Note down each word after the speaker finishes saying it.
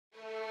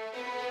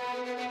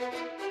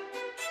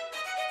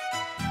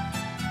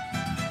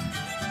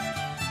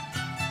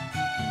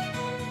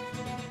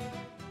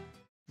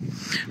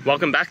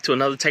Welcome back to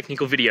another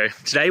technical video.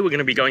 Today we're going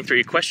to be going through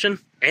your question,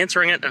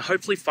 answering it, and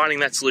hopefully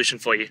finding that solution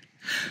for you.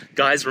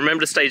 Guys,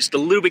 remember to stay just a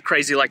little bit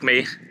crazy like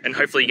me, and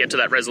hopefully you get to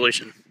that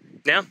resolution.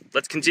 Now,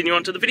 let's continue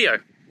on to the video.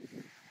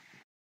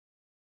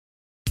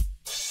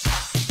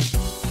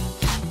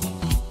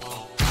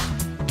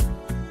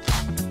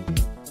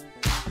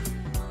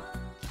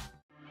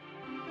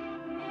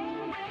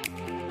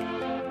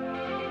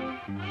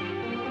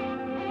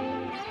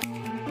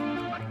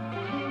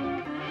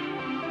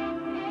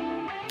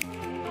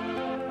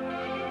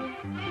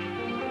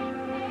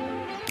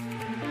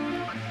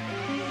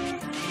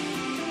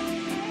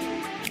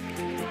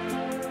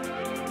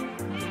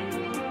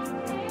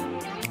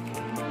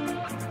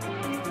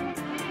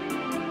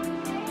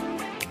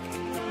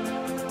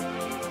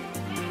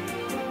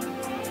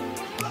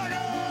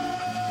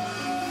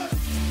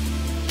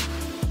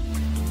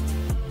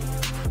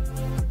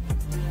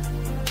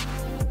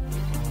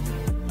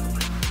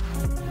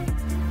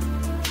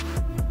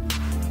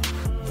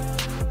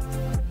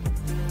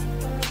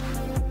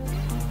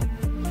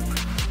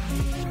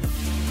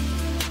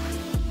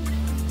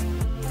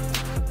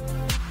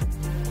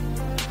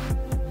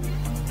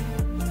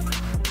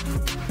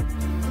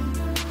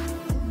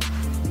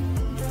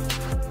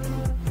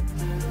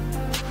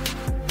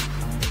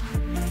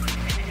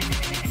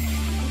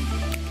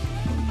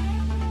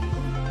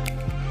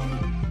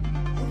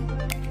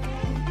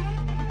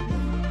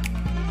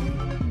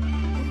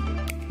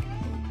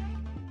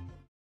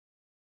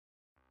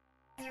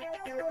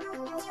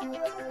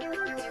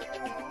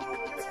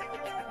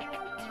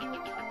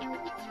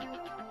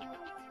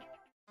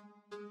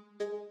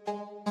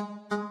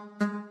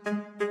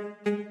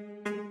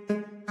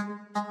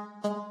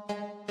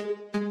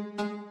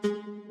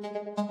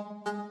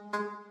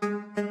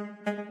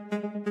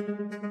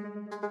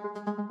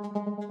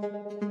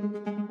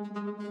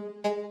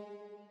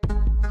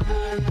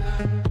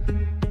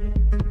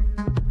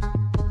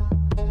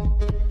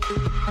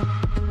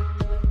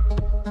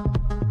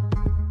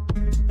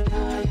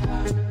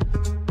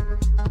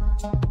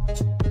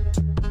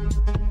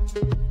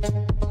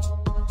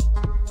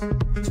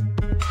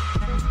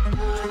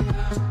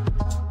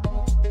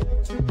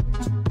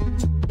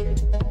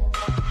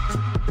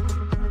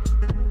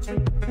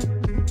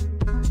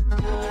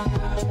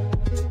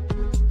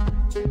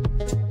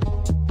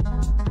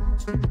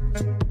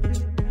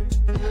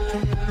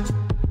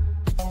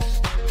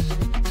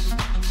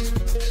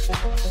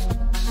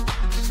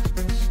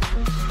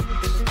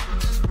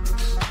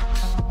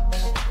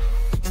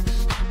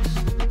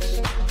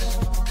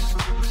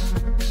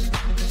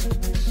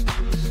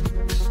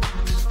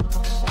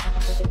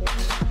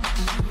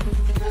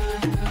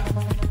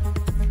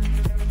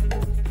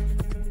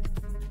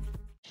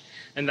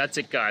 And that's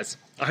it, guys.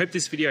 I hope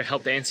this video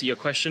helped answer your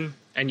question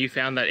and you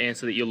found that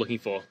answer that you're looking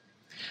for.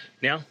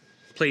 Now,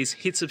 please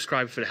hit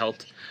subscribe if it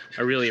helped.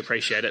 I really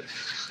appreciate it.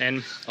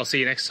 And I'll see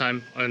you next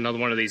time on another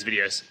one of these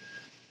videos.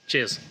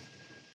 Cheers.